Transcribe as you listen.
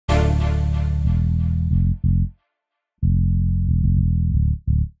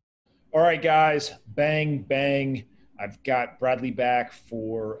All right, guys, bang, bang. I've got Bradley back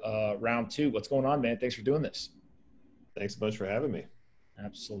for round two. What's going on, man? Thanks for doing this. Thanks so much for having me.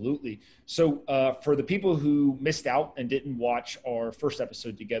 Absolutely. So, for the people who missed out and didn't watch our first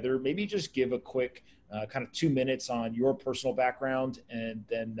episode together, maybe just give a quick kind of 2 minutes on your personal background and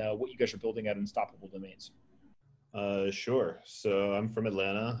then what you guys are building at Unstoppable Domains. Sure. So I'm from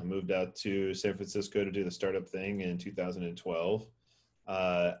Atlanta. I moved out to San Francisco to do the startup thing in 2012.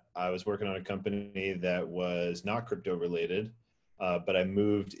 I was working on a company that was not crypto related, but I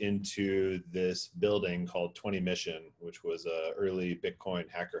moved into this building called 20 Mission, which was a early Bitcoin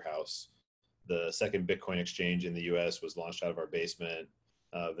hacker house. The second Bitcoin exchange in the US was launched out of our basement.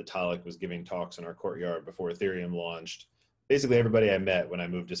 Vitalik was giving talks in our courtyard before Ethereum launched. Basically, everybody I met when I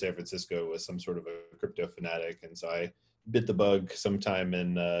moved to San Francisco was some sort of a crypto fanatic. And so I bit the bug sometime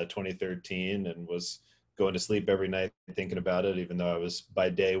in 2013 and was going to sleep every night thinking about it, even though I was by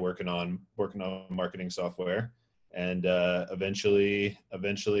day working on marketing software. And eventually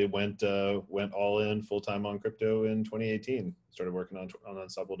went all in full time on crypto in 2018. Started working on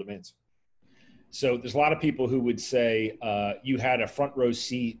Unstoppable Domains. So there's a lot of people who would say you had a front row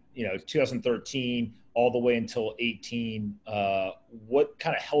seat, 2013 all the way until 18. What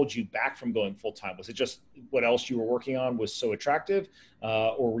kind of held you back from going full time? Was it just what else you were working on was so attractive,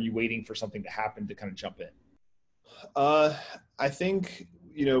 or were you waiting for something to happen to kind of jump in? I think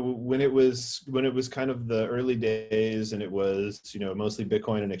when it was kind of the early days and it was mostly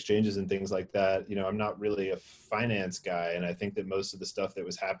Bitcoin and exchanges and things like that. I'm not really a finance guy, and I think that most of the stuff that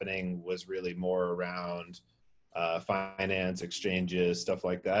was happening was really more around finance, exchanges, stuff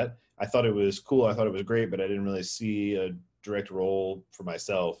like that. I thought it was cool. I thought it was great, but I didn't really see a direct role for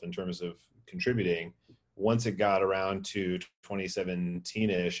myself in terms of contributing. Once it got around to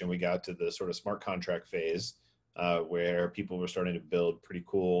 2017-ish and we got to the sort of smart contract phase, where people were starting to build pretty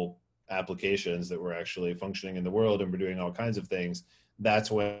cool applications that were actually functioning in the world and were doing all kinds of things. That's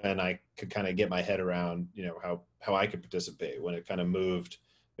when I could kind of get my head around, how I could participate, when it kind of moved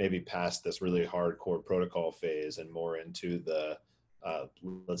maybe past this really hardcore protocol phase and more into the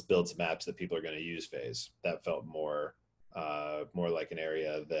let's build some apps that people are going to use phase. That felt more like an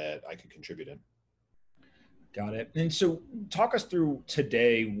area that I could contribute in. Got it. And so talk us through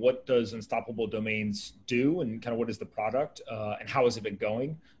today, what does Unstoppable Domains do and kind of what is the product and how has it been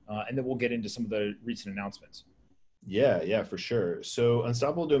going? And then we'll get into some of the recent announcements. Yeah, for sure. So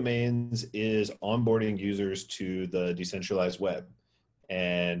Unstoppable Domains is onboarding users to the decentralized web.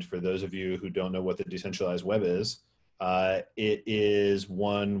 And for those of you who don't know what the decentralized web is, it is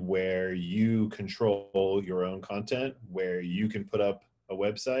one where you control your own content, where you can put up a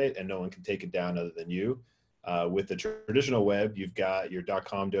website and no one can take it down other than you. With the traditional web, you've got your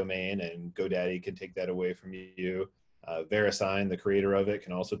 .com domain, and GoDaddy can take that away from you. VeriSign, the creator of it,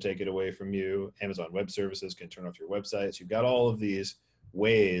 can also take it away from you. Amazon Web Services can turn off your websites. You've got all of these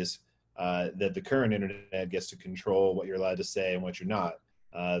ways that the current internet gets to control what you're allowed to say and what you're not.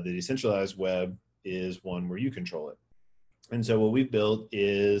 The decentralized web is one where you control it. And so what we've built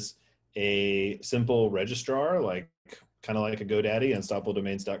is a simple registrar, kind of like a GoDaddy,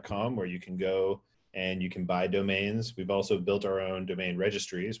 unstoppabledomains.com, where you can go and you can buy domains. We've also built our own domain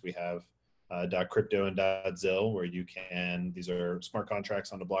registries. We have .crypto and .zil, where these are smart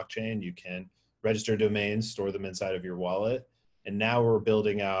contracts on the blockchain. You can register domains, store them inside of your wallet. And now we're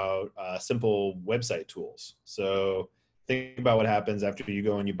building out simple website tools. So think about what happens after you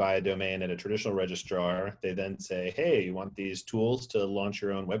go and you buy a domain at a traditional registrar. They then say, hey, you want these tools to launch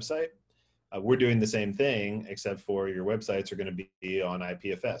your own website? We're doing the same thing, except for your websites are going to be on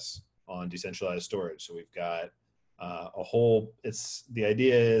IPFS, on decentralized storage. So we've got the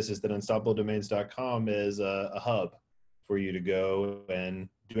idea is that unstoppabledomains.com is a hub for you to go and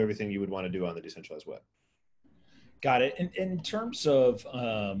do everything you would want to do on the decentralized web. Got it. And in terms of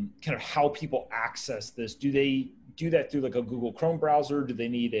kind of how people access this, do they do that through like a Google Chrome browser? Do they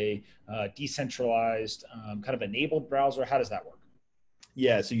need a decentralized kind of enabled browser? How does that work?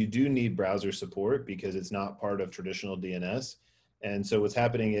 Yeah, so you do need browser support because it's not part of traditional DNS. And so what's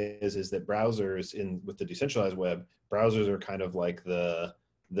happening is that browsers with the decentralized web, browsers are kind of like the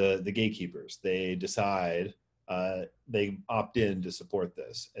gatekeepers. They decide, they opt in to support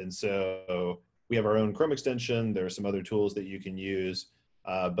this. And so we have our own Chrome extension. There are some other tools that you can use,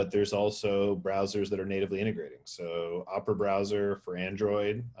 but there's also browsers that are natively integrating. So Opera browser for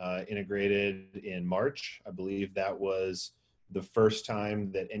Android integrated in March. I believe that was the first time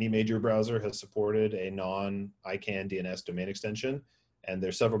that any major browser has supported a non-ICANN DNS domain extension. And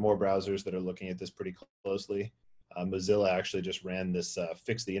there's several more browsers that are looking at this pretty closely. Mozilla actually just ran this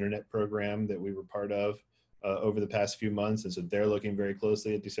Fix the Internet program that we were part of, over the past few months, and so they're looking very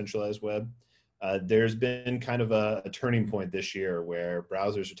closely at decentralized web. There's been kind of a turning point this year where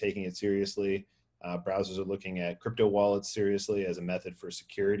browsers are taking it seriously. Browsers are looking at crypto wallets seriously as a method for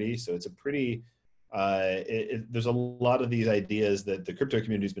security. So it's a pretty, there's a lot of these ideas that the crypto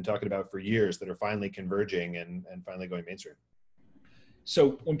community has been talking about for years that are finally converging and finally going mainstream.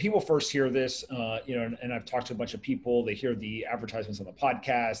 So when people first hear this, and I've talked to a bunch of people, they hear the advertisements on the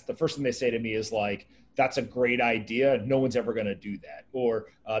podcast. The first thing they say to me is like, that's a great idea. No one's ever going to do that. Or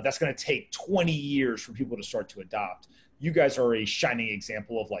that's going to take 20 years for people to start to adopt. You guys are a shining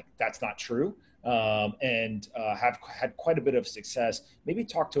example of like, that's not true. And have had quite a bit of success. Maybe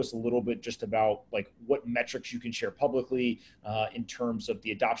talk to us a little bit just about like what metrics you can share publicly in terms of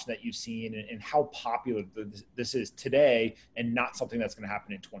the adoption that you've seen and how popular this is today and not something that's going to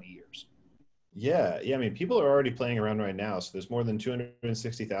happen in 20 years. Yeah. I mean, people are already playing around right now. So there's more than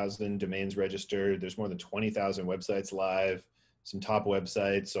 260,000 domains registered. There's more than 20,000 websites live. Some top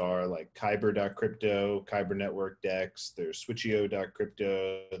websites are like Kyber.crypto, Kyber Network Dex. There's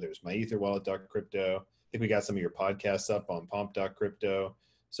Switcheo.crypto. There's MyEtherWallet.crypto. I think we got some of your podcasts up on Pomp.crypto.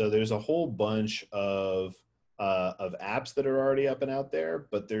 So there's a whole bunch of apps that are already up and out there,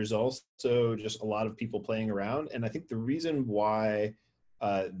 but there's also just a lot of people playing around. And I think the reason why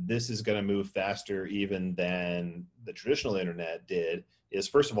this is going to move faster even than the traditional internet did is,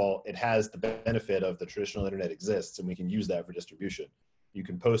 first of all, it has the benefit of the traditional internet exists, and we can use that for distribution. You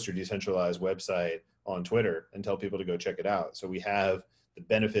can post your decentralized website on Twitter and tell people to go check it out. So we have the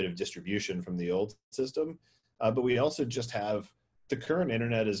benefit of distribution from the old system, but we also just have the current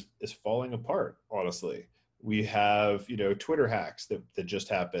internet is falling apart, honestly. We have, Twitter hacks that just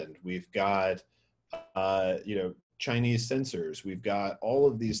happened. We've got, Chinese censors. We've got all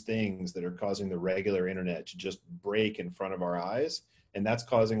of these things that are causing the regular internet to just break in front of our eyes, and that's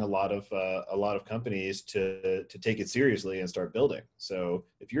causing a lot of companies to take it seriously and start building. So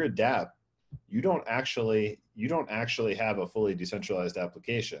if you're a dApp, you don't actually have a fully decentralized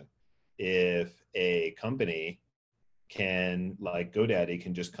application. If a company can, like GoDaddy,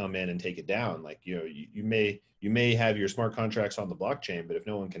 can just come in and take it down, like you may have your smart contracts on the blockchain, but if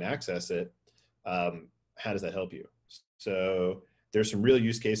no one can access it, how does that help you? So there's some real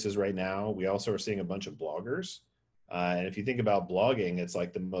use cases right now. We also are seeing a bunch of bloggers. And if you think about blogging, it's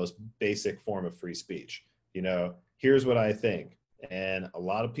like the most basic form of free speech. Here's what I think. And a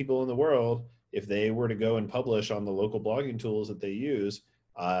lot of people in the world, if they were to go and publish on the local blogging tools that they use,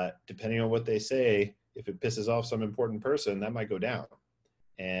 depending on what they say, if it pisses off some important person, that might go down.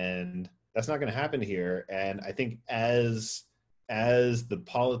 And that's not going to happen here. And I think as the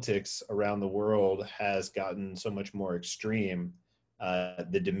politics around the world has gotten so much more extreme,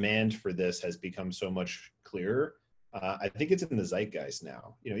 the demand for this has become so much clearer. I think it's in the zeitgeist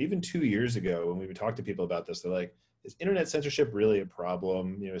now. Even 2 years ago when we would talk to people about this, they're like, is internet censorship really a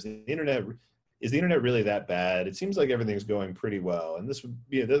problem? Is the internet really that bad? It seems like everything's going pretty well. And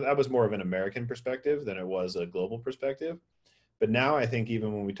that was more of an American perspective than it was a global perspective. But now I think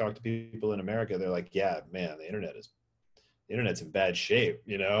even when we talk to people in America, they're like, yeah, man, the internet's in bad shape.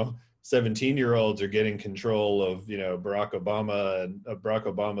 17-year-olds are getting control of Barack Obama and Barack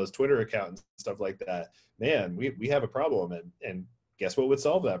Obama's Twitter account and stuff like that. Man, we have a problem. And guess what would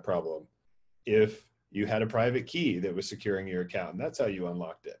solve that problem? If you had a private key that was securing your account, and that's how you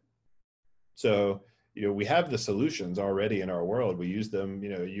unlocked it. So we have the solutions already in our world. We use them.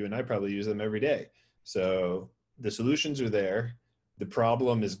 You and I probably use them every day. So the solutions are there. The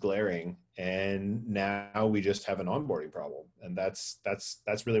problem is glaring, and now we just have an onboarding problem, and that's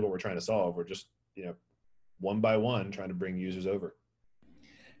really what we're trying to solve. We're just one by one trying to bring users over.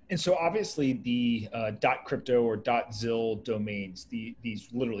 And so obviously the .crypto or .zil domains, these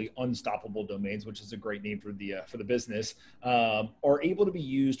literally unstoppable domains, which is a great name for the business, are able to be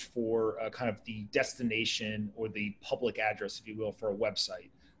used for kind of the destination or the public address, if you will, for a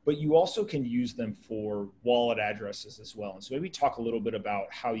website. But you also can use them for wallet addresses as well. And so maybe talk a little bit about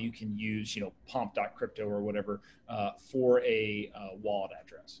how you can use, pomp.crypto or whatever for a wallet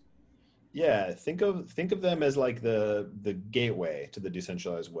address. Yeah, think of them as like the gateway to the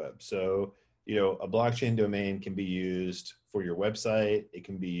decentralized web. So, a blockchain domain can be used for your website. It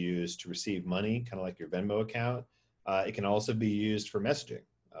can be used to receive money, kind of like your Venmo account. It can also be used for messaging.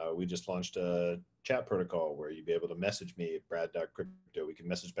 We just launched a chat protocol where you'd be able to message me at brad.crypto. We can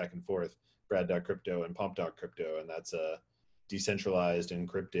message back and forth, brad.crypto and pomp.crypto, and that's a decentralized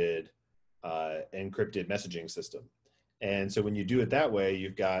encrypted messaging system. And so when you do it that way,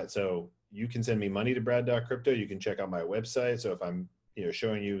 you can send me money to brad.crypto. You can check out my website. So if I'm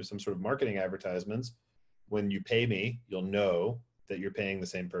showing you some sort of marketing advertisements, when you pay me, you'll know that you're paying the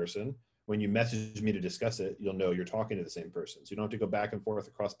same person. when you message me to discuss it, you'll know you're talking to the same person. So you don't have to go back and forth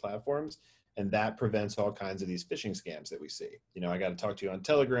across platforms. And that prevents all kinds of these phishing scams that we see. I got to talk to you on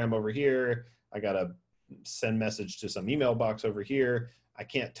Telegram over here. I got to send message to some email box over here. I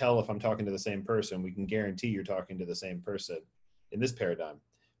can't tell if I'm talking to the same person. We can guarantee you're talking to the same person in this paradigm.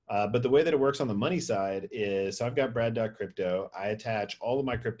 But the way that it works on the money side is, so I've got Brad.crypto. I attach all of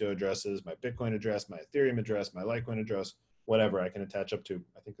my crypto addresses, my Bitcoin address, my Ethereum address, my Litecoin address, whatever. I can attach up to,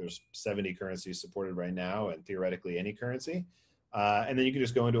 I think there's 70 currencies supported right now, and theoretically any currency. And then you can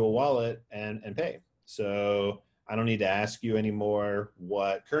just go into a wallet and pay. So I don't need to ask you anymore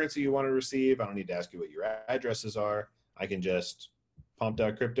what currency you want to receive. I don't need to ask you what your addresses are. I can just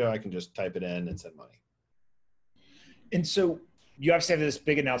Pomp.crypto. I can just type it in and send money. And so you obviously have this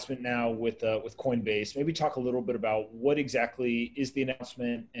big announcement now with Coinbase. Maybe talk a little bit about what exactly is the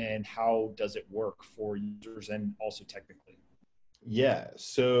announcement and how does it work for users and also technically? Yeah.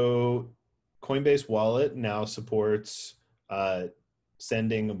 So Coinbase Wallet now supports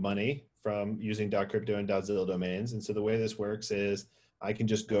sending money from using .crypto and .zil domains. And so the way this works is I can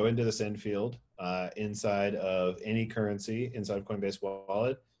just go into the send field inside of any currency inside Coinbase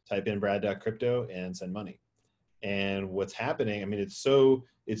Wallet, type in Brad.crypto and send money. And what's happening, I mean, it's so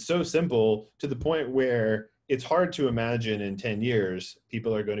simple to the point where it's hard to imagine in 10 years,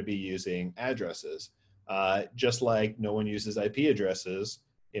 people are going to be using addresses, just like no one uses IP addresses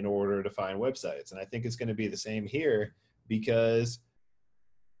in order to find websites. And I think it's going to be the same here because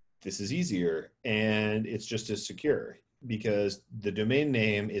this is easier and it's just as secure because the domain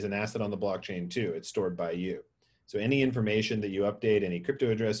name is an asset on the blockchain too. It's stored by you. So any information that you update, any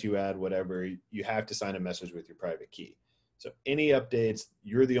crypto address you add, whatever, you have to sign a message with your private key. So any updates,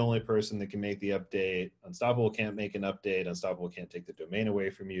 you're the only person that can make the update. Unstoppable can't make an update. Unstoppable can't take the domain away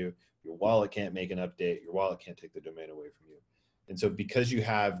from you. Your wallet can't make an update. Your wallet can't take the domain away from you. And so because you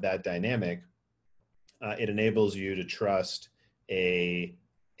have that dynamic, it enables you to trust a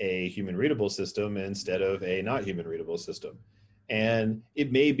human-readable system instead of a not human-readable system. And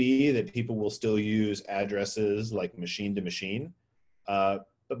it may be that people will still use addresses like machine to machine, but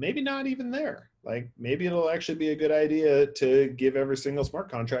maybe not even there. Like maybe it'll actually be a good idea to give every single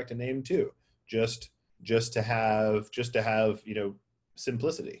smart contract a name too, just to have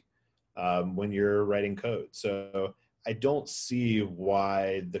simplicity when you're writing code. So I don't see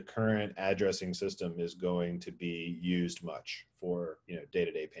why the current addressing system is going to be used much for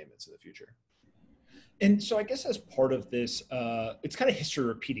day-to-day payments in the future. And so I guess as part of this, it's kind of history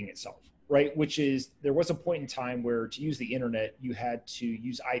repeating itself, right? Which is there was a point in time where to use the internet, you had to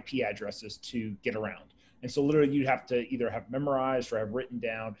use IP addresses to get around. And so literally you'd have to either have memorized or have written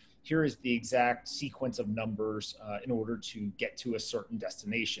down, here is the exact sequence of numbers in order to get to a certain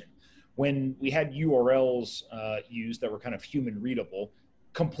destination. When we had URLs used that were kind of human readable,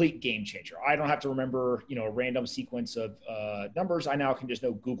 complete game changer. I don't have to remember, a random sequence of numbers. I now can just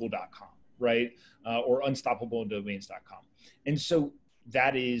know google.com. Right? Or unstoppabledomains.com. And so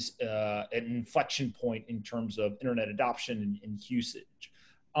that is an inflection point in terms of internet adoption and usage.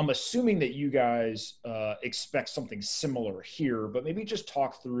 I'm assuming that you guys expect something similar here, but maybe just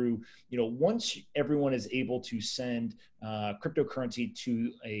talk through, once everyone is able to send cryptocurrency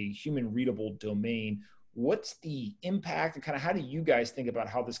to a human readable domain, what's the impact and kind of how do you guys think about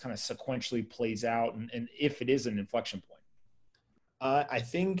how this kind of sequentially plays out and if it is an inflection point? I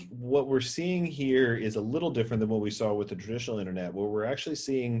think what we're seeing here is a little different than what we saw with the traditional internet, where we're actually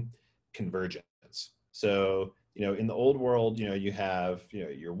seeing convergence. So, in the old world, you have,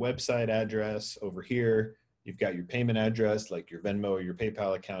 your website address over here. You've got your payment address, like your Venmo or your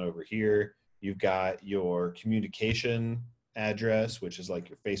PayPal account over here. You've got your communication address, which is like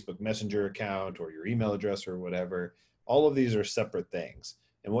your Facebook Messenger account or your email address or whatever. All of these are separate things.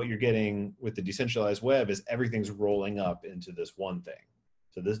 And what you're getting with the decentralized web is everything's rolling up into this one thing.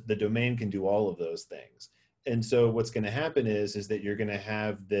 So the domain can do all of those things. And so what's going to happen is that you're going to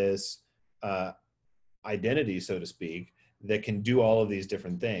have this identity, so to speak, that can do all of these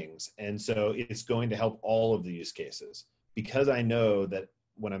different things. And so it's going to help all of the use cases. Because I know that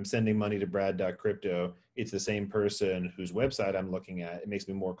when I'm sending money to Brad.crypto, it's the same person whose website I'm looking at, it makes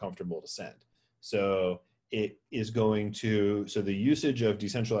me more comfortable to send. So it is going to, so the usage of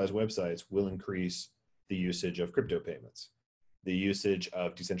decentralized websites will increase the usage of crypto payments. The usage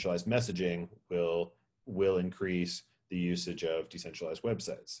of decentralized messaging will increase the usage of decentralized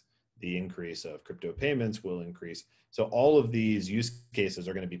websites. The increase of crypto payments will increase. So all of these use cases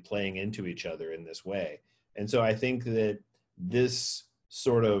are going to be playing into each other in this way. And so I think that this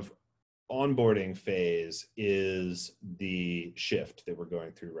sort of onboarding phase is the shift that we're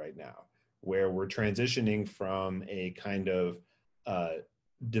going through right now, where we're transitioning from a kind of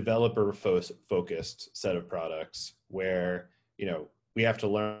developer focused set of products where, we have to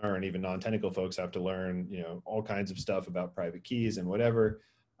learn, even non-technical folks have to learn, all kinds of stuff about private keys and whatever,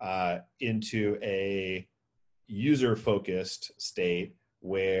 into a user-focused state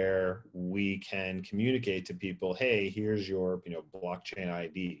where we can communicate to people, hey, here's your, blockchain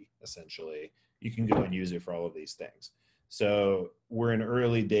ID, essentially. You can go and use it for all of these things. So we're in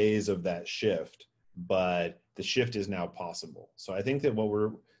early days of that shift, but the shift is now possible. So I think that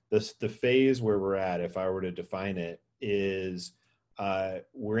the phase where we're at, if I were to define it, is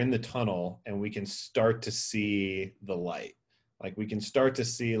we're in the tunnel and we can start to see the light. Like we can start to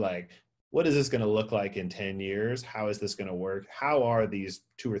see what is this going to look like in 10 years? How is this going to work? How are these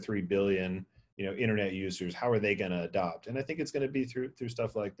 2 or 3 billion, internet users, how are they going to adopt? And I think it's going to be through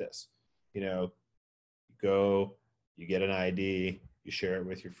stuff like this. You get an ID, you share it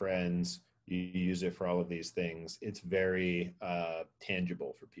with your friends, you use it for all of these things. It's very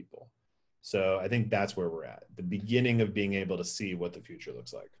tangible for people. So I think that's where we're at, the beginning of being able to see what the future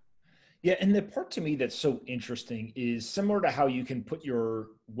looks like. Yeah, and the part to me that's so interesting is similar to how you can put your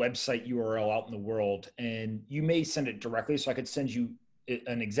website URL out in the world, and you may send it directly. So I could send you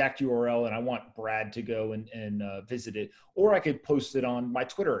an exact URL, and I want Brad to go and visit it, or I could post it on my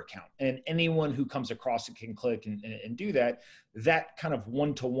Twitter account, and anyone who comes across it can click and do that. That kind of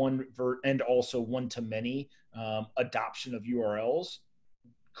one-to-one and also one-to-many adoption of URLs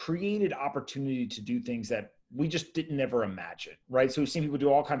created opportunity to do things that we just didn't ever imagine, right? So we've seen people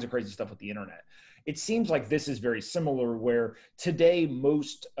do all kinds of crazy stuff with the internet. It seems like this is very similar, where today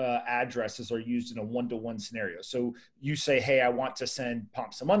most addresses are used in a one-to-one scenario. So you say, hey, I want to send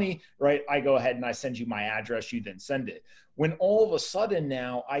Pomp some money, right? I go ahead and I send you my address, you then send it. When all of a sudden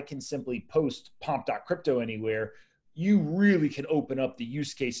now I can simply post pomp.crypto anywhere, you really can open up the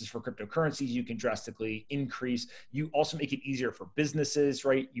use cases for cryptocurrencies. You can drastically increase. You also make it easier for businesses,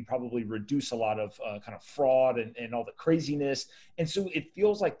 right? You probably reduce a lot of kind of fraud and all the craziness. And so it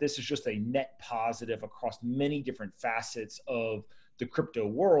feels like this is just a net positive across many different facets of the crypto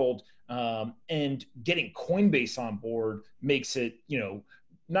world. And getting Coinbase on board makes it,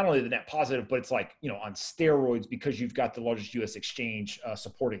 not only the net positive, but it's like, on steroids, because you've got the largest US exchange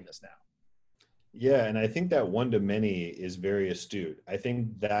supporting this now. Yeah, and I think that one-to-many is very astute. I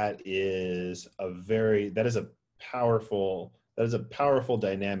think that is a powerful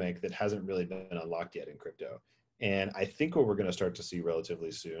dynamic that hasn't really been unlocked yet in crypto. And I think what we're going to start to see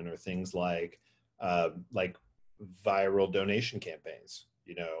relatively soon are things like viral donation campaigns.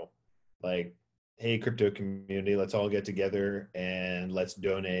 Like, hey, crypto community, let's all get together and let's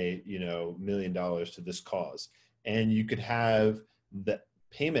donate, $1 million to this cause. And you could have the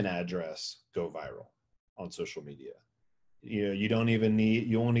payment address go viral on social media. You won't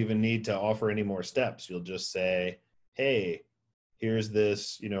even need to offer any more steps. You'll just say, hey, here's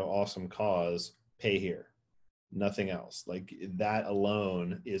this, awesome cause, pay here. Nothing else. Like that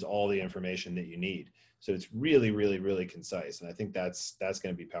alone is all the information that you need. So it's really, really, really concise. And I think that's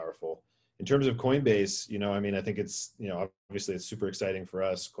going to be powerful. In terms of Coinbase, I think it's, obviously it's super exciting for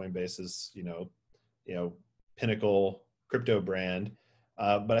us. Coinbase is, pinnacle crypto brand.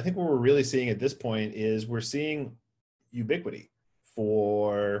 But I think what we're really seeing at this point is we're seeing ubiquity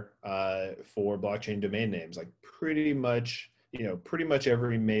for blockchain domain names. Like pretty much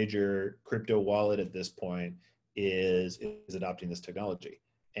every major crypto wallet at this point is adopting this technology.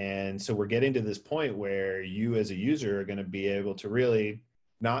 And so we're getting to this point where you as a user are going to be able to really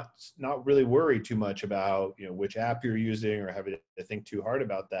not really worry too much about which app you're using or having to think too hard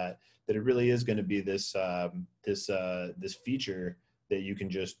about that. That it really is going to be this feature that you can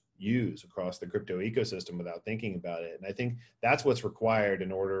just use across the crypto ecosystem without thinking about it. And I think that's what's required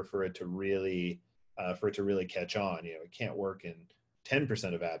in order for it to really catch on. It can't work in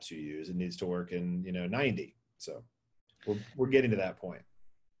 10% of apps you use. It needs to work in 90. So we're getting to that point.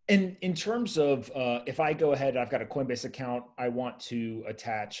 And in terms of if I go ahead, I've got a Coinbase account, I want to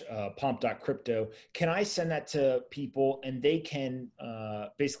attach pomp.crypto, can I send that to people and they can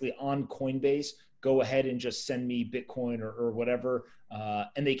basically on Coinbase go ahead and just send me Bitcoin or whatever,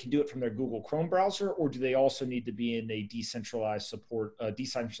 and they can do it from their Google Chrome browser, or do they also need to be in a decentralized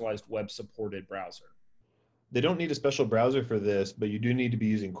web supported browser? They don't need a special browser for this, but you do need to be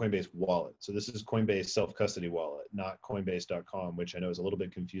using Coinbase Wallet. So this is Coinbase self-custody wallet, not Coinbase.com, which I know is a little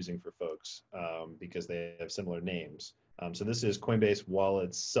bit confusing for folks because they have similar names. So this is Coinbase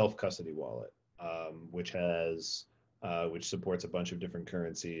Wallet's self-custody wallet, which supports a bunch of different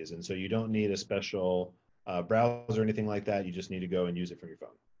currencies. And so you don't need a special browser or anything like that. You just need to go and use it from your phone.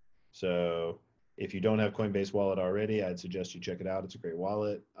 So if you don't have Coinbase Wallet already, I'd suggest you check it out. It's a great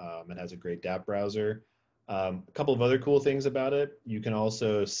wallet. It has a great dApp browser. A couple of other cool things about it. You can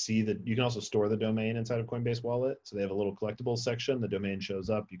also store the domain inside of Coinbase Wallet. So they have a little collectibles section. The domain shows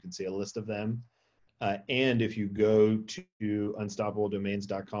up. You can see a list of them. And if you go to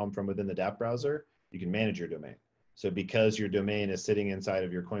unstoppabledomains.com from within the dApp browser, you can manage your domain. So because your domain is sitting inside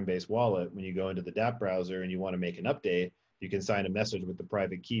of your Coinbase wallet, when you go into the dApp browser and you want to make an update, you can sign a message with the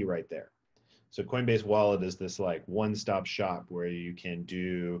private key right there. So Coinbase Wallet is this like one-stop shop where you can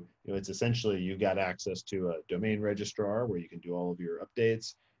do, it's essentially you've got access to a domain registrar where you can do all of your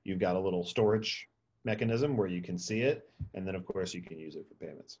updates. You've got a little storage mechanism where you can see it. And then of course you can use it for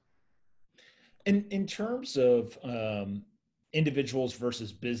payments. In terms of individuals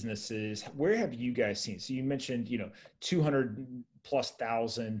versus businesses, where have you guys seen? So you mentioned,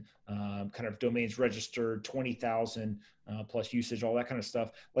 200,000+ kind of domains registered, 20,000 plus usage, all that kind of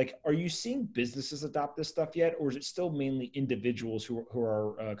stuff. Like, are you seeing businesses adopt this stuff yet, or is it still mainly individuals who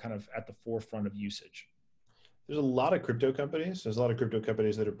are kind of at the forefront of usage? There's a lot of crypto companies. There's a lot of crypto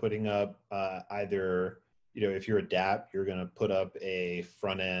companies that are putting up either, if you're a dApp, you're going to put up a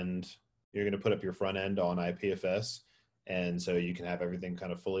front end. You're going to put up your front end on IPFS. And so you can have everything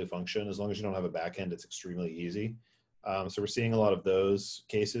kind of fully function. As long as you don't have a back end, it's extremely easy. So we're seeing a lot of those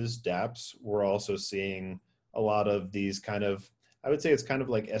cases, dApps. We're also seeing a lot of these kind of, I would say it's kind of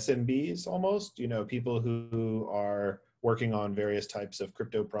like SMBs almost, people who are working on various types of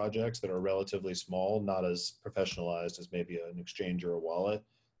crypto projects that are relatively small, not as professionalized as maybe an exchange or a wallet,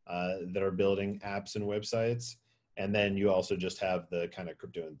 that are building apps and websites. And then you also just have the kind of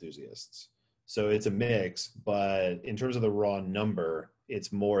crypto enthusiasts. So it's a mix, but in terms of the raw number,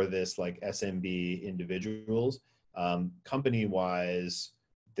 it's more this like SMB individuals. Company-wise,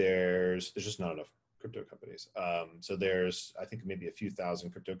 there's just not enough crypto companies. So there's, I think, maybe a few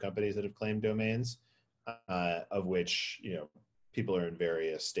thousand crypto companies that have claimed domains, of which, people are in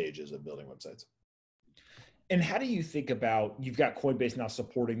various stages of building websites. And how do you think about, you've got Coinbase now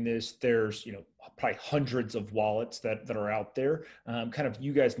supporting this, there's, probably hundreds of wallets that are out there, kind of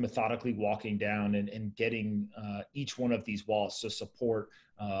you guys methodically walking down and getting each one of these wallets to support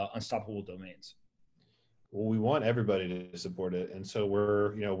unstoppable domains? Well, we want everybody to support it. And so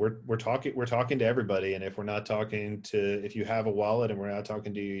we're talking to everybody. And if we're not talking to, if you have a wallet and we're not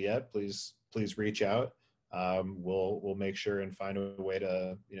talking to you yet, please reach out. We'll make sure and find a way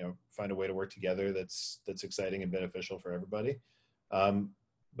to work together that's exciting and beneficial for everybody.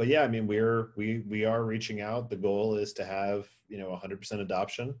 But yeah, I mean, we are reaching out. The goal is to have 100%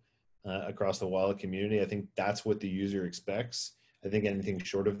 adoption across the wallet community. I think that's what the user expects. I think anything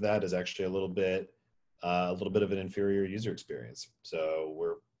short of that is actually a little bit of an inferior user experience. So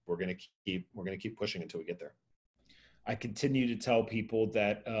we're going to keep pushing until we get there. I continue to tell people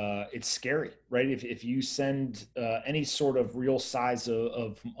that it's scary, right? If you send any sort of real size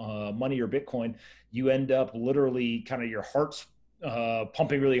of money or Bitcoin, you end up literally kind of your heart's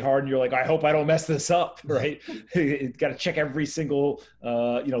pumping really hard, and you're like, I hope I don't mess this up, right? You got to check every single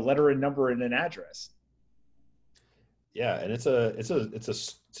letter and number and an address. Yeah, and it's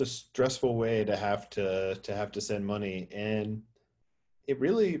a stressful way to have to send money, and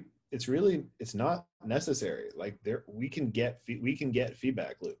it's not necessary. Like we can get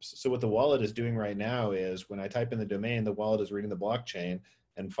feedback loops. So what the wallet is doing right now is when I type in the domain, the wallet is reading the blockchain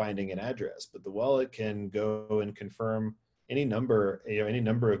and finding an address, but the wallet can go and confirm any number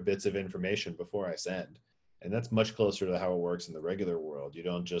of bits of information before I send. And that's much closer to how it works in the regular world. You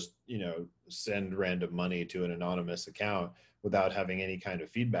don't just, send random money to an anonymous account without having any kind of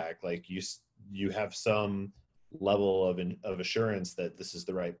feedback. Like you have some level of assurance that this is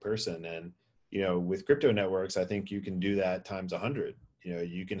the right person. And, with crypto networks, I think you can do that times 100.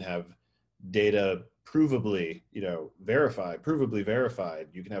 You can have data provably verified.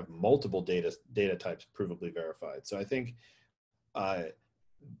 You can have multiple data types provably verified. So I think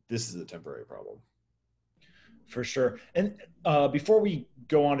this is a temporary problem. For sure. And before we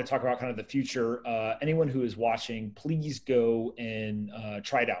go on to talk about kind of the future, anyone who is watching, please go and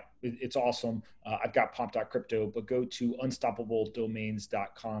try it out. It's awesome. I've got pomp.crypto, but go to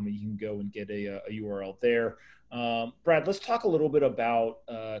unstoppabledomains.com and you can go and get a URL there. Brad, let's talk a little bit about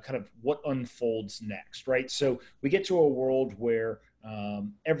kind of what unfolds next, right? So we get to a world where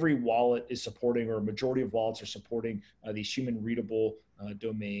every wallet is supporting, or a majority of wallets are supporting these human-readable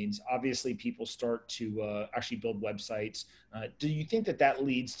domains. Obviously, people start to actually build websites. Do you think that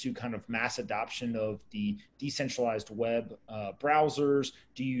leads to kind of mass adoption of the decentralized web browsers?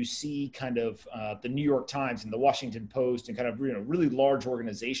 Do you see kind of the New York Times and the Washington Post and kind of really large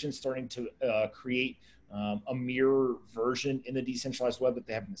organizations starting to create a mirror version in the decentralized web that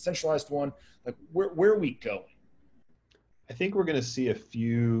they have in the centralized one? Like, where are we going? I think we're going to see a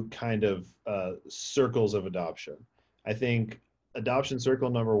few kind of circles of adoption. I think adoption circle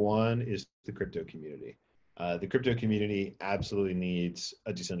number one is the crypto community. The crypto community absolutely needs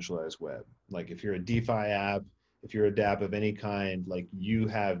a decentralized web. Like if you're a DeFi app, if you're a dApp of any kind, like you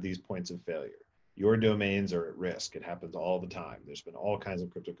have these points of failure. Your domains are at risk. It happens all the time. There's been all kinds of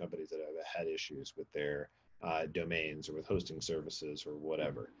crypto companies that have had issues with their domains or with hosting services or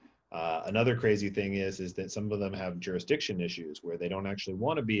whatever. Another crazy thing is that some of them have jurisdiction issues where they don't actually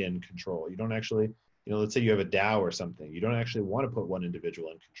want to be in control. You don't actually, let's say you have a DAO or something. You don't actually want to put one individual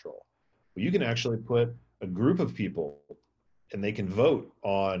in control. Well, you can actually put a group of people and they can vote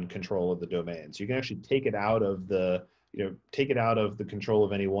on control of the domain. So you can actually take it out of the, control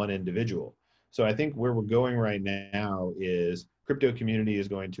of any one individual. So I think where we're going right now is crypto community is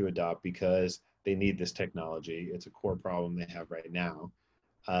going to adopt because they need this technology. It's a core problem they have right now.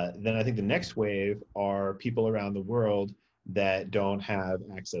 Then I think the next wave are people around the world that don't have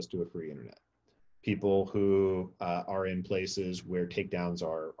access to a free internet. People who are in places where takedowns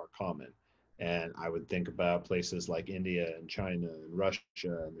are common. And I would think about places like India and China and Russia.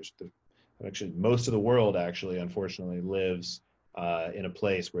 And there's actually most of the world actually, unfortunately, lives in a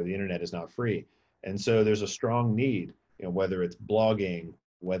place where the internet is not free. And so there's a strong need, whether it's blogging,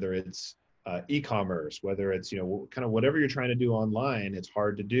 whether it's e-commerce, whether it's, kind of whatever you're trying to do online, it's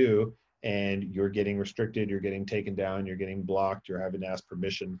hard to do. And you're getting restricted, you're getting taken down, you're getting blocked, you're having to ask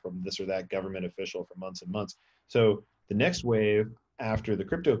permission from this or that government official for months and months. So the next wave after the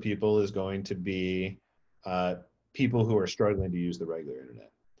crypto people is going to be people who are struggling to use the regular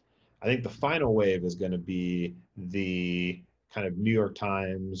internet. I think the final wave is going to be the kind of New York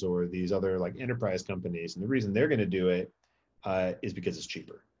Times or these other like enterprise companies. And the reason they're going to do it is because it's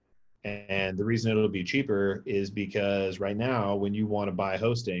cheaper. And the reason it'll be cheaper is because right now, when you want to buy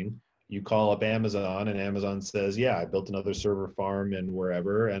hosting, you call up Amazon and Amazon says, yeah, I built another server farm and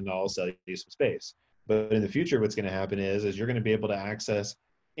wherever, and I'll sell you some space. But in the future, what's going to happen is you're going to be able to access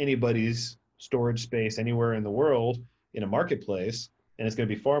anybody's storage space anywhere in the world in a marketplace, and it's going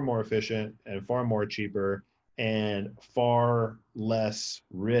to be far more efficient and far more cheaper and far less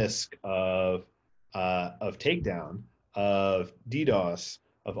risk of takedown, of DDoS,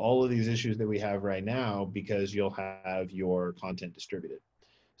 of all of these issues that we have right now, because you'll have your content distributed.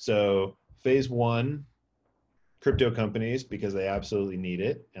 So phase one, crypto companies, because they absolutely need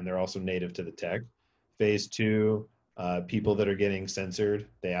it, and they're also native to the tech. Phase two, people that are getting censored,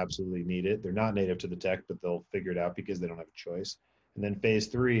 they absolutely need it. They're not native to the tech, but they'll figure it out because they don't have a choice. And then phase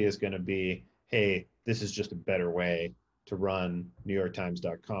three is going to be, hey, this is just a better way to run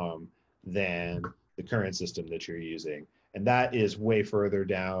NewYorkTimes.com than the current system that you're using. And that is way further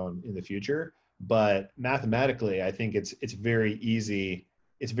down in the future. But mathematically, I think it's very easy.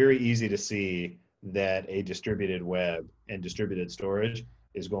 It's very easy to see that a distributed web and distributed storage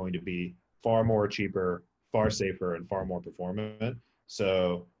is going to be far more cheaper, far safer, and far more performant.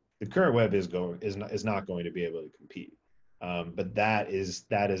 So the current web is not going to be able to compete. But that is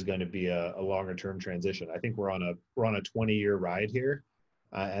going to be a longer term transition. I think we're on a 20-year ride here.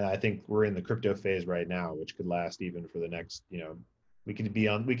 And I think we're in the crypto phase right now, which could last even for the next, we could be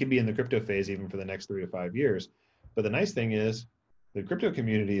in the crypto phase even for the next 3 to 5 years. But the nice thing is the crypto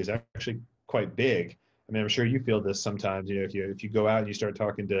community is actually quite big. I mean, I'm sure you feel this sometimes, if you go out and you start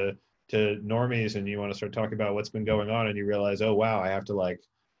talking to normies and you want to start talking about what's been going on and you realize, oh, wow, I have to like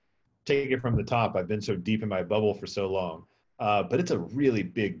take it from the top. I've been so deep in my bubble for so long. But it's a really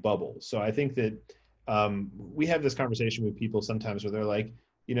big bubble. So I think that we have this conversation with people sometimes where they're like,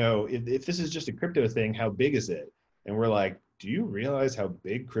 if this is just a crypto thing, how big is it? And we're like, do you realize how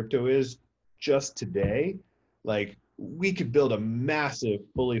big crypto is just today? Like, we could build a massive,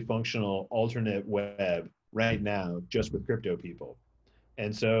 fully functional alternate web right now just with crypto people.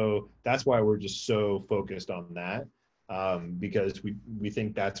 And so that's why we're just so focused on that, because we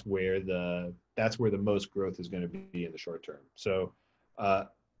think that's where the most growth is going to be in the short term. So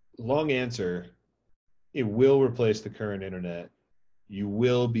long answer, it will replace the current internet. You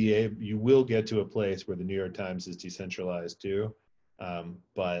will get to a place where the New York Times is decentralized too,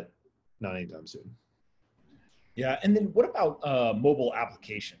 but not anytime soon. Yeah, and then what about mobile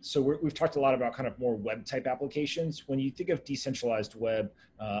applications? So we've talked a lot about kind of more web type applications. When you think of decentralized web,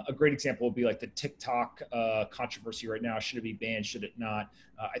 a great example would be like the TikTok controversy right now. Should it be banned? Should it not?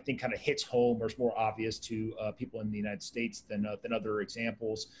 I think kind of hits home or is more obvious to people in the United States than other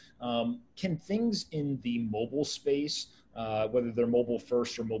examples. Can things in the mobile space, whether they're mobile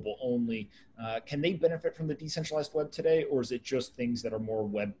first or mobile only, can they benefit from the decentralized web today, or is it just things that are more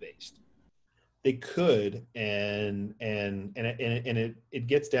web based? they could, and it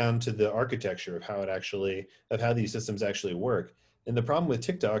gets down to the architecture of how these systems actually work. And the problem with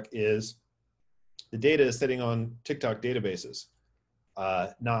TikTok is the data is sitting on TikTok databases,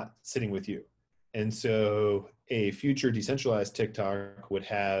 not sitting with you. And so a future decentralized TikTok would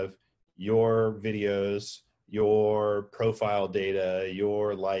have your videos, your profile data,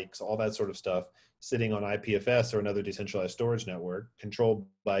 your likes, all that sort of stuff sitting on IPFS or another decentralized storage network controlled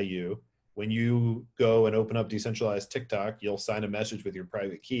by you. When you go and open up decentralized TikTok, you'll sign a message with your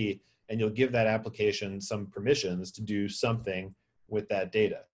private key and you'll give that application some permissions to do something with that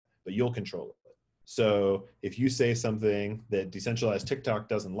data, but you'll control it. So if you say something that decentralized TikTok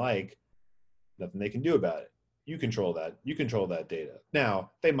doesn't like, nothing they can do about it. You control that. You control that data.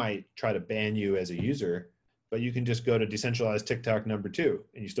 Now, they might try to ban you as a user, but you can just go to decentralized TikTok number 2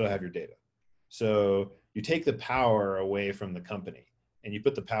 and you still have your data. So you take the power away from the company and you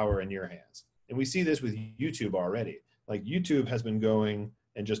put the power in your hands. And we see this with YouTube already. Like YouTube has been going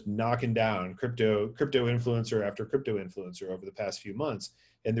and just knocking down crypto influencer after crypto influencer over the past few months.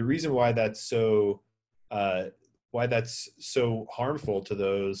 And the reason why that's so harmful to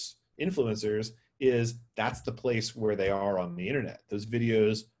those influencers is that's the place where they are on the internet. Those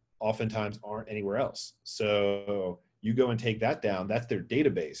videos oftentimes aren't anywhere else. So you go and take that down, that's their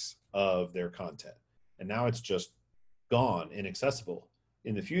database of their content. And now it's just gone, inaccessible.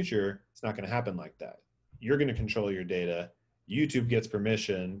 In the future, it's not going to happen like that. You're going to control your data. YouTube gets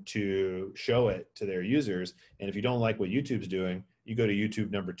permission to show it to their users. And if you don't like what YouTube's doing, you go to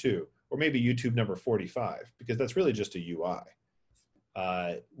YouTube number 2, or maybe YouTube number 45, because that's really just a UI.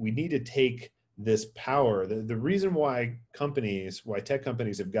 We need to take this power. The reason why tech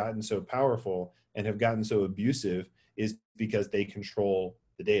companies have gotten so powerful and have gotten so abusive is because they control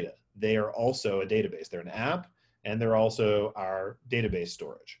the data. They are also a database. They're an app, and they're also our database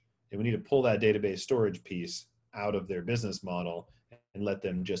storage. And we need to pull that database storage piece out of their business model and let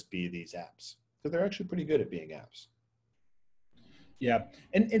them just be these apps. So they're actually pretty good at being apps. Yeah.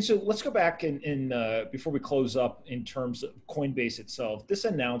 And so let's go back and before we close up in terms of Coinbase itself, this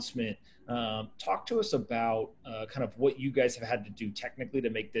announcement, talk to us about kind of what you guys have had to do technically to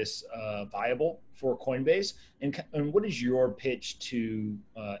make this viable for Coinbase. And what is your pitch to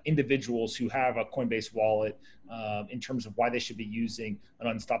individuals who have a Coinbase wallet in terms of why they should be using an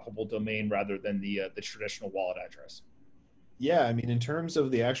unstoppable domain rather than the traditional wallet address? Yeah, I mean, in terms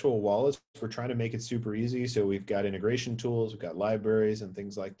of the actual wallets, we're trying to make it super easy. So we've got integration tools, we've got libraries and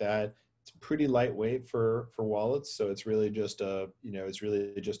things like that. It's pretty lightweight for wallets. So it's really just a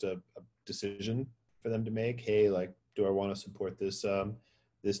decision for them to make. Hey, like, do I want to support this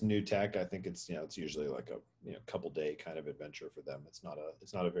this new tech? I think it's usually like a couple day kind of adventure for them. It's not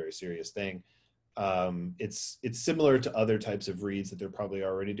a very serious thing. It's similar to other types of reads that they're probably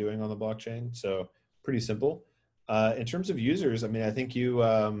already doing on the blockchain. So pretty simple. In terms of users, I mean, I think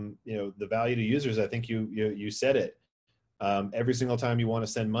the value to users, I think you said it. Every single time you want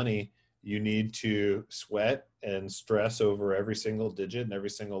to send money, you need to sweat and stress over every single digit and every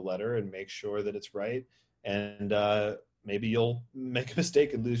single letter and make sure that it's right. And maybe you'll make a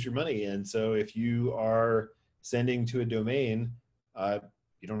mistake and lose your money. And so if you are sending to a domain,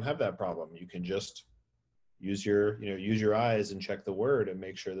 you don't have that problem. You can just use your eyes and check the word and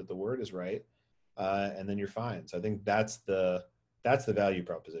make sure that the word is right. And then you're fine. So I think that's the value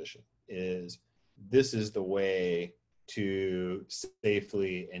proposition. This is the way to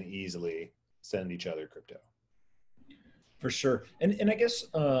safely and easily send each other crypto. For sure. And I guess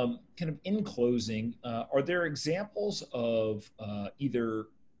kind of in closing, are there examples of either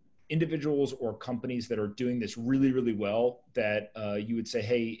individuals or companies that are doing this really, really well that you would say,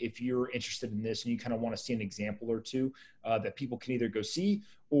 hey, if you're interested in this and you kind of want to see an example or two that people can either go see,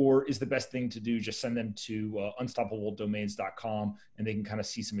 or is the best thing to do just send them to unstoppabledomains.com and they can kind of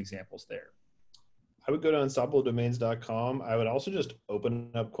see some examples there? I would go to unstoppabledomains.com. I would also just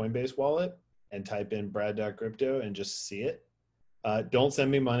open up Coinbase wallet and type in brad.crypto and just see it. Don't send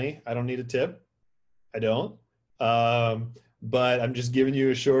me money. I don't need a tip. I don't. But I'm just giving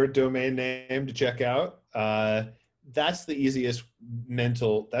you a short domain name to check out. That's the easiest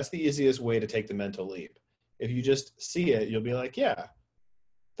way to take the mental leap. If you just see it, you'll be like, yeah,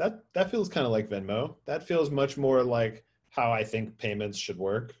 that feels kind of like Venmo. That feels much more like how I think payments should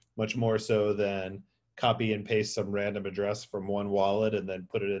work, much more so than copy and paste some random address from one wallet and then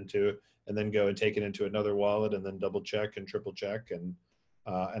and then go and take it into another wallet and then double check and triple check and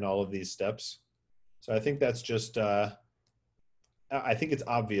all of these steps. So I think that's just, I think it's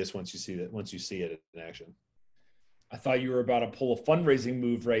obvious once you see it in action. I thought you were about to pull a fundraising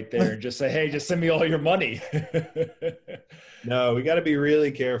move right there and just say, hey, just send me all your money. No, we got to be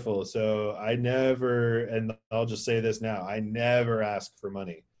really careful. So I never, and I'll just say this now, I never ask for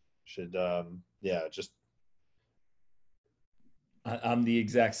money. Should, yeah, just. I'm the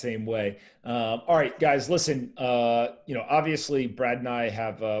exact same way. All right, guys, listen, obviously Brad and I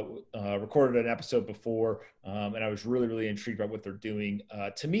have recorded an episode before, and I was really, really intrigued by what they're doing.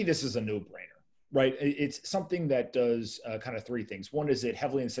 To me, this is a no-brainer. Right. It's something that does kind of three things. One is it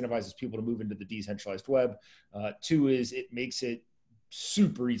heavily incentivizes people to move into the decentralized web. Two is it makes it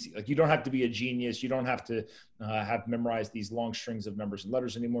super easy. Like, you don't have to be a genius. You don't have to have memorized these long strings of numbers and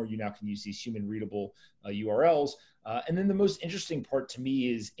letters anymore. You now can use these human readable URLs. And then the most interesting part to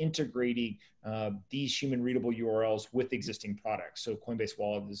me is integrating these human readable URLs with existing products. So Coinbase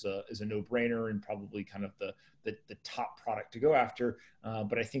Wallet is a no-brainer and probably kind of the top product to go after.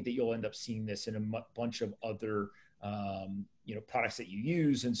 But I think that you'll end up seeing this in a bunch of other products that you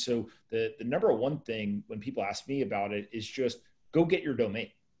use. And so the number one thing when people ask me about it is just go get your domain.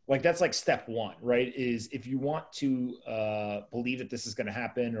 Like, that's like step one, right? Is if you want to believe that this is going to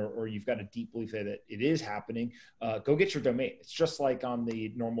happen, or you've got a deep belief that it is happening, go get your domain. It's just like on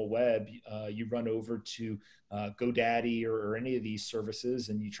the normal web. You run over to GoDaddy or any of these services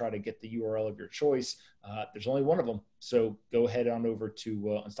and you try to get the URL of your choice. There's only one of them. So go ahead on over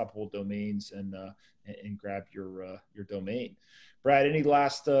to Unstoppable Domains and grab your domain. Brad, any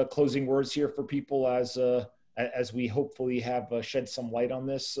last closing words here for people as we hopefully have shed some light on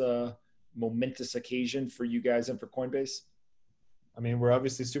this momentous occasion for you guys and for Coinbase? I mean, we're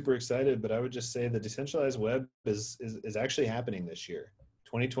obviously super excited, but I would just say the decentralized web is actually happening this year.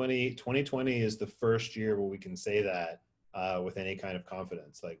 2020 is the first year where we can say that with any kind of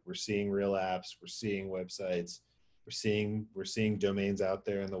confidence. Like, we're seeing real apps, we're seeing websites, we're seeing domains out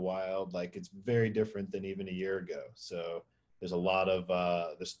there in the wild. Like, it's very different than even a year ago. So there's a lot of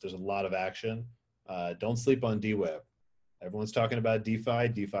there's a lot of action. Don't sleep on DWeb. Everyone's talking about DeFi.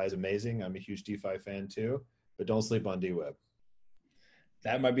 DeFi is amazing. I'm a huge DeFi fan too, but don't sleep on DWeb.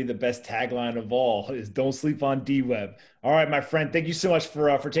 That might be the best tagline of all, is don't sleep on DWeb. All right, my friend, thank you so much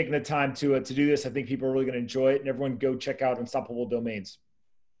for taking the time to do this. I think people are really going to enjoy it, and everyone go check out Unstoppable Domains.